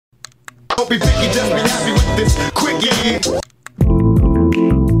be picky, just be happy with this quick, yeah.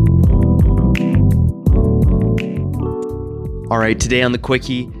 All right, today on the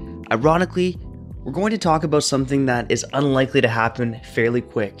Quickie, ironically, we're going to talk about something that is unlikely to happen fairly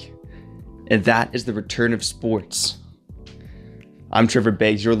quick, and that is the return of sports. I'm Trevor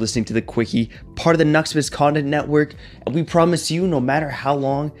Beggs, you're listening to the Quickie, part of the Nucks Misconduct Network, and we promise you, no matter how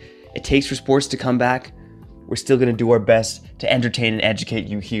long it takes for sports to come back, we're still going to do our best to entertain and educate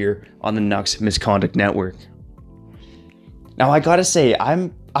you here on the Nucks Misconduct Network. Now, I gotta say,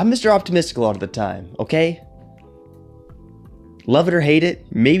 I'm Mr. Optimistic a lot of the time, okay? Love it or hate it,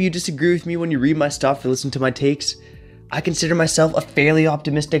 maybe you disagree with me when you read my stuff or listen to my takes. I consider myself a fairly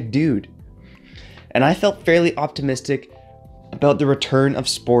optimistic dude. And I felt fairly optimistic about the return of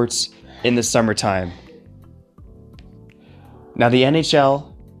sports in the summertime. Now the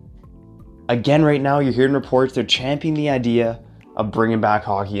NHL, again right now you're hearing reports they're championing the idea of bringing back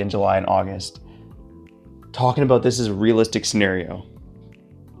hockey in July and August. Talking about this as a realistic scenario.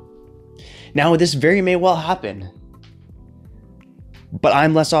 Now this very may well happen. But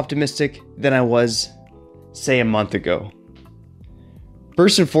I'm less optimistic than I was, say, a month ago.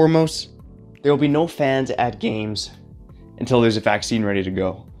 First and foremost, there will be no fans at games until there's a vaccine ready to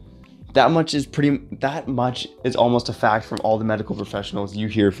go. That much is almost a fact from all the medical professionals you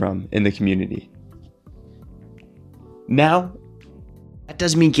hear from in the community. Now, that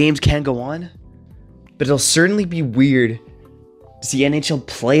doesn't mean games can't go on, but it'll certainly be weird to see NHL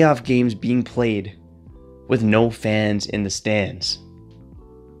playoff games being played with no fans in the stands.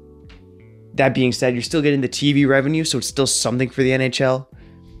 That being said, you're still getting the TV revenue, so it's still something for the NHL.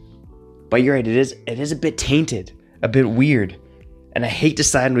 But you're right, it is a bit tainted, a bit weird. And I hate to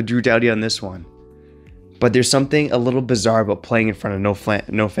side with Drew Doughty on this one. But there's something a little bizarre about playing in front of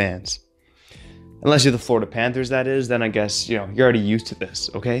no fans. Unless you're the Florida Panthers, that is, then I guess, you're already used to this,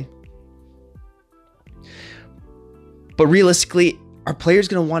 okay? But realistically, are players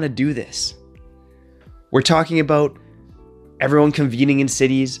going to want to do this? We're talking about everyone convening in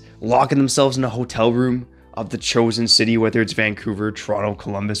cities, locking themselves in a hotel room of the chosen city, whether it's Vancouver, Toronto,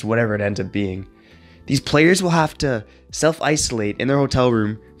 Columbus, whatever it ends up being. These players will have to self-isolate in their hotel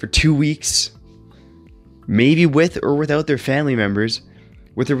room for 2 weeks, maybe with or without their family members,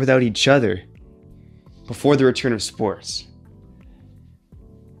 with or without each other, before the return of sports.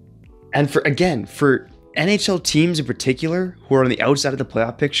 And for NHL teams in particular, who are on the outside of the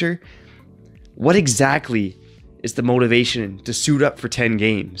playoff picture, what exactly is the motivation to suit up for 10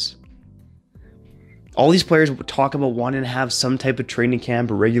 games? All these players talk about wanting to have some type of training camp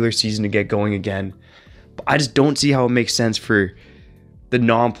or regular season to get going again. But I just don't see how it makes sense for the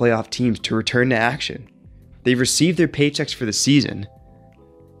non-playoff teams to return to action. They've received their paychecks for the season.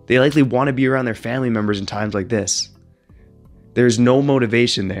 They likely want to be around their family members in times like this. There's no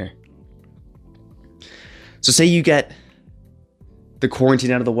motivation there. So say you get the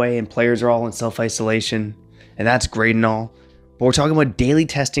quarantine out of the way and players are all in self-isolation, and that's great and all, but we're talking about daily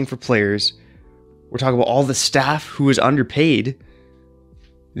testing for players. We're talking about all the staff who is underpaid.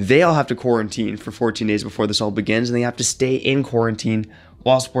 They all have to quarantine for 14 days before this all begins, and they have to stay in quarantine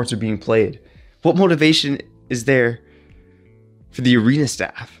while sports are being played. What motivation is there for the arena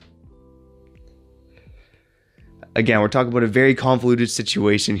staff? Again, we're talking about a very convoluted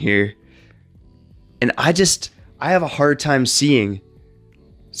situation here. And I have a hard time seeing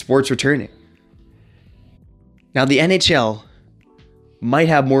sports returning. Now, the NHL might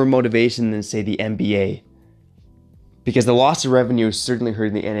have more motivation than, say, the NBA, because the loss of revenue is certainly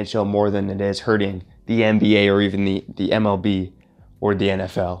hurting the NHL more than it is hurting the NBA or even the MLB or the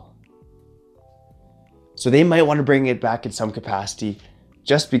NFL. So they might want to bring it back in some capacity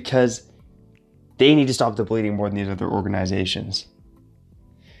just because they need to stop the bleeding more than these other organizations.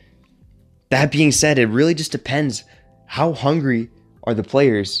 That being said, it really just depends how hungry are the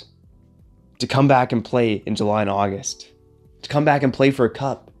players to come back and play in July and August, to come back and play for a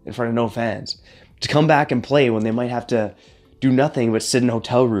cup in front of no fans, to come back and play when they might have to do nothing but sit in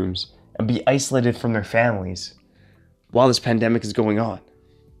hotel rooms and be isolated from their families while this pandemic is going on.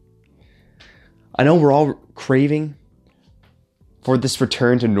 I know we're all craving for this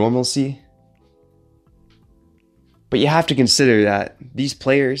return to normalcy, but you have to consider that these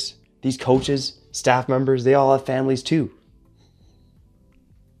players, these coaches, staff members, they all have families too.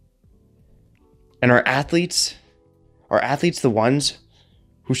 And are athletes the ones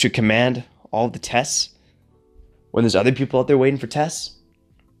who should command all the tests when there's other people out there waiting for tests?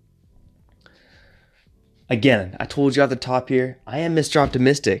 Again, I told you at the top here, I am Mr.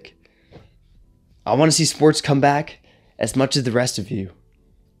 Optimistic. I want to see sports come back as much as the rest of you.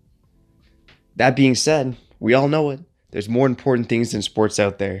 That being said, we all know it. There's more important things than sports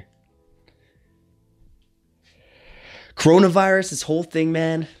out there. Coronavirus, this whole thing,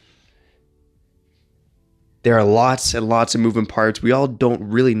 man. There are lots and lots of moving parts. We all don't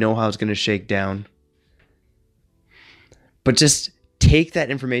really know how it's going to shake down. But just take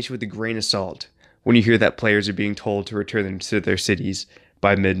that information with a grain of salt when you hear that players are being told to return to their cities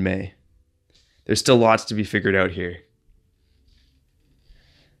by mid-May. There's still lots to be figured out here.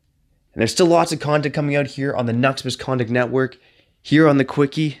 And there's still lots of content coming out here on the Nucks Misconduct Network, here on the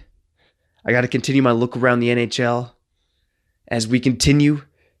Quickie. I got to continue my look around the NHL as we continue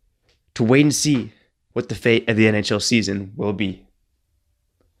to wait and see what the fate of the NHL season will be.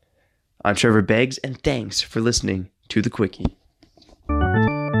 I'm Trevor Beggs, and thanks for listening to the Quickie.